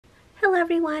Hello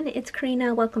everyone, it's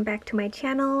Karina. Welcome back to my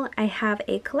channel. I have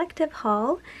a collective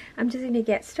haul. I'm just going to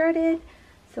get started.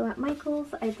 So at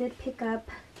Michael's, I did pick up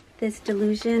this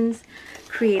Delusions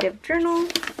Creative Journal.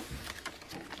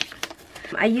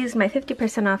 I used my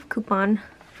 50% off coupon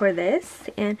for this,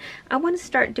 and I want to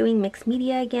start doing mixed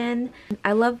media again.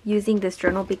 I love using this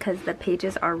journal because the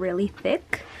pages are really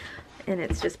thick, and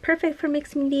it's just perfect for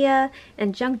mixed media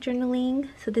and junk journaling.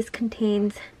 So this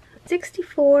contains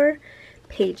 64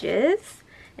 pages,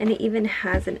 and it even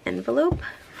has an envelope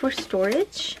for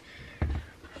storage,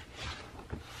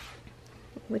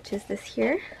 which is this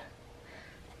here.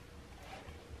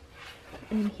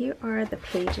 And here are the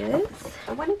pages.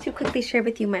 I wanted to quickly share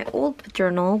with you my old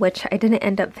journal, which I didn't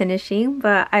end up finishing,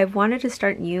 but I wanted to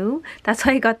start new. That's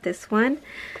why I got this one.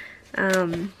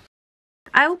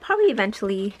 I will probably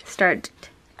eventually start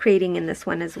creating in this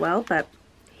one as well, but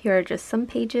here are just some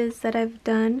pages that I've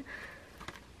done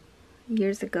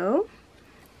years ago.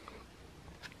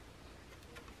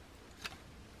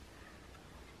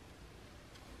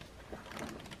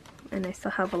 And I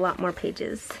still have a lot more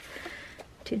pages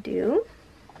to do.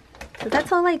 So that's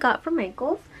all I got from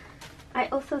Michael's. I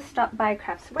also stopped by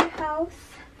Crafts Warehouse.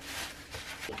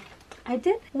 I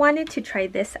wanted to try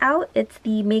this out. It's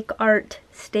the Make Art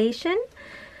Station.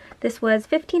 This was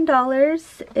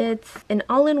 $15. It's an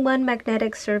all-in-one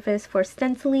magnetic surface for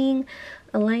stenciling,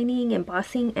 aligning,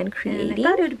 embossing, and creating. And I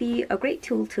thought it would be a great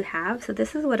tool to have. So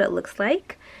this is what it looks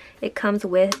like. It comes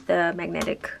with the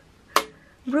magnetic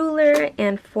ruler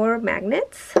and 4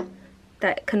 magnets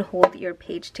that can hold your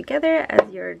page together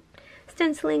as you're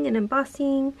stenciling and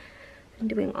embossing and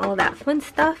doing all that fun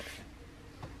stuff.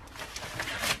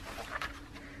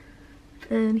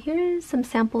 And here's some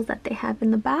samples that they have in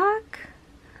the back.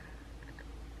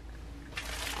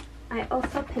 I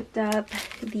also picked up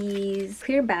these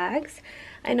clear bags.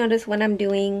 I noticed when I'm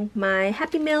doing my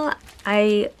Happy Mail,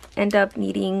 I end up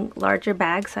needing larger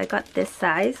bags, so I got this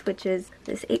size, which is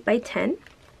this 8x10.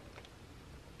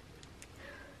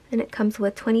 And it comes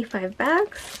with 25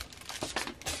 bags.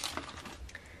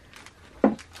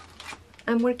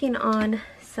 I'm working on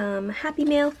some Happy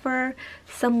Mail for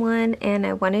someone, and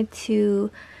I wanted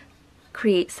to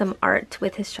create some art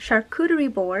with his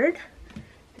charcuterie board.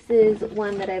 This is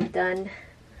one that I've done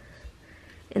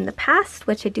in the past,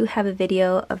 which I do have a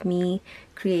video of me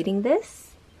creating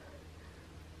this.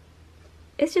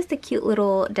 It's just a cute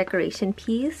little decoration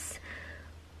piece,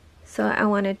 so I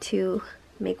wanted to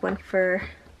make one for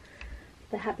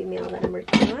the Happy Mail that I'm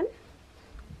working on.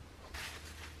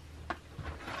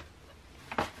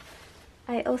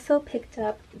 I also picked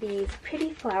up these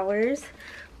pretty flowers.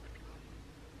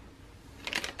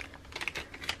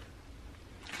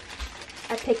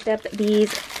 I picked up these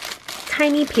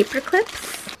tiny paper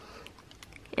clips,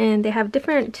 and they have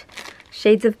different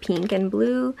shades of pink and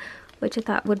blue, which I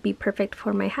thought would be perfect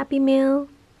for my Happy Mail.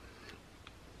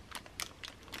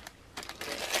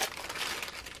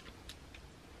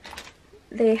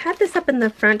 They had this up in the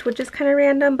front, which is kind of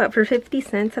random, but for 50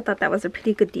 cents I thought that was a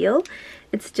pretty good deal.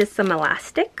 It's just some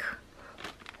elastic.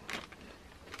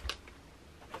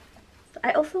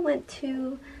 I also went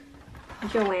to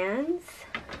Joann's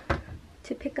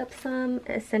to pick up some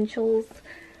essentials.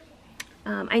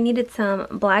 I needed some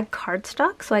black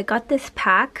cardstock, so I got this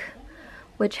pack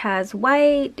which has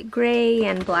white, gray,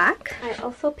 and black. I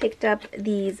also picked up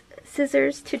these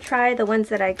scissors to try. The ones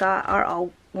that I got are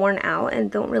all worn out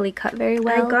and don't really cut very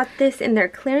well. I got this in their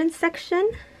clearance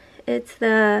section. It's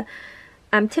the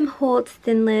Tim Holtz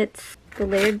Thinlits, the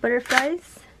layered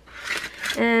butterflies.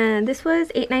 And this was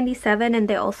 $8.97, and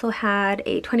they also had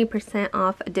a 20%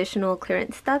 off additional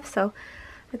clearance stuff, so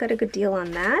I got a good deal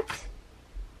on that.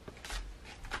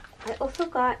 I also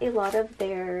got a lot of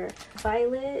their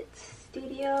Violet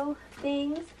Studio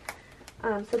things.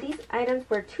 So these items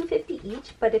were $2.50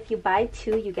 each, but if you buy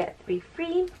 2 you get 3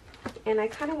 free. And I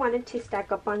kind of wanted to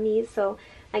stack up on these so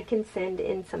I can send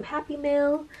in some Happy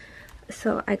Mail.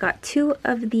 So I got 2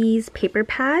 of these paper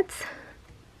pads,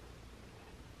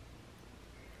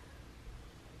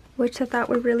 which I thought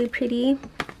were really pretty.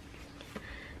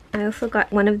 I also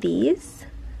got one of these.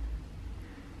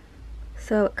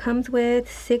 So it comes with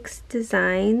 6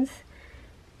 designs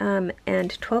and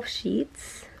 12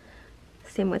 sheets.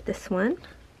 Same with this one.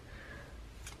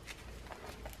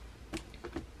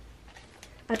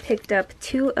 I picked up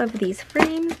 2 of these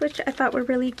frames, which I thought were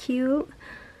really cute.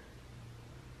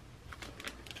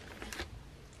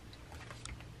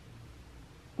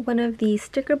 One of these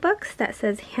sticker books that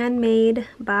says handmade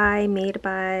by, made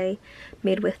by,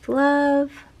 made with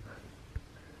love.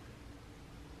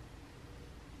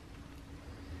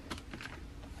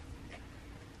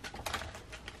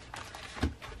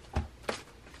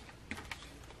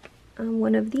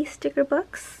 one of these sticker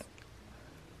books.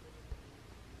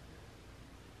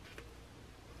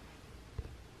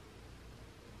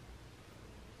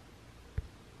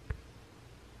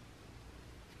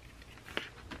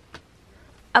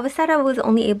 I was sad I was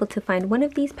only able to find one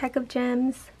of these pack of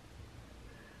gems,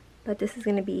 but this is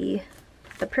going to be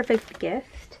the perfect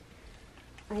gift.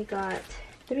 I got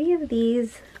 3 of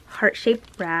these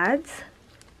heart-shaped brads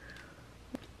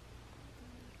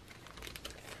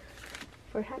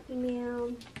for Happy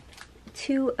Meal,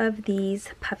 2 of these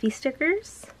puffy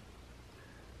stickers,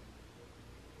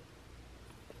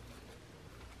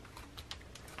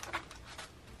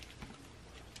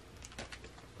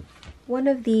 one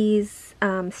of these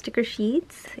sticker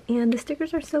sheets, and the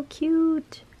stickers are so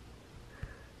cute.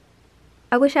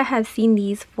 I wish I had seen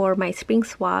these for my spring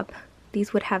swap.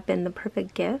 These would have been the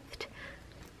perfect gift.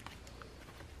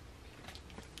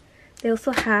 They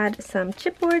also had some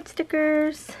chipboard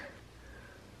stickers.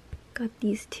 Got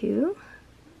these 2.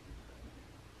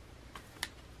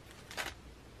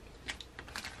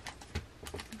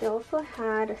 They also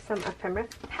had some ephemera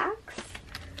packs.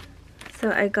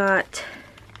 So I got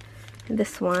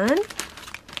this one,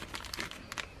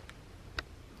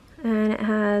 and it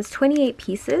has 28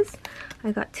 pieces.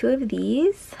 I got 2 of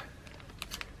these,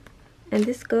 and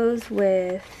this goes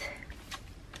with,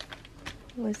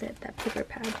 what was it, that paper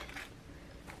pad?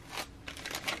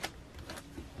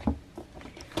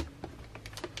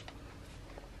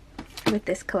 With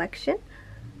this collection.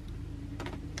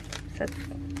 So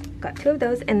I've got 2 of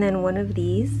those, and then 1 of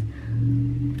these.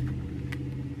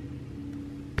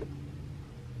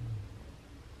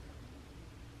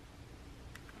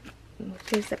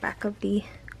 Here's the back of the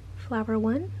flower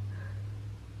one.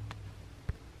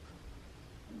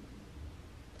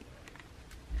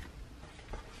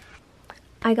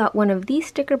 I got 1 of these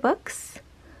sticker books,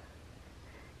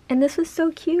 and this was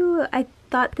so cute. I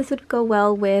thought this would go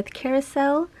well with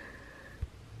Carousel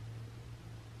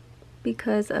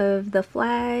because of the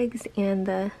flags and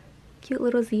the cute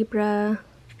little zebra.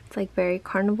 It's like very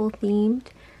carnival themed.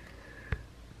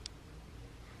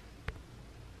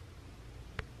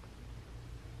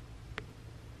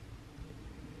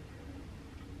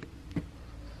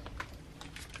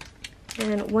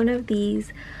 And 1 of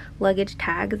these luggage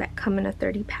tags that come in a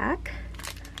 30 pack.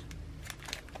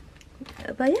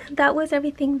 But yeah, that was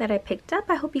everything that I picked up.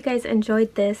 I hope you guys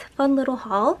enjoyed this fun little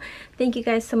haul. Thank you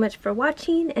guys so much for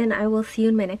watching, and I will see you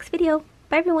in my next video.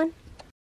 Bye everyone!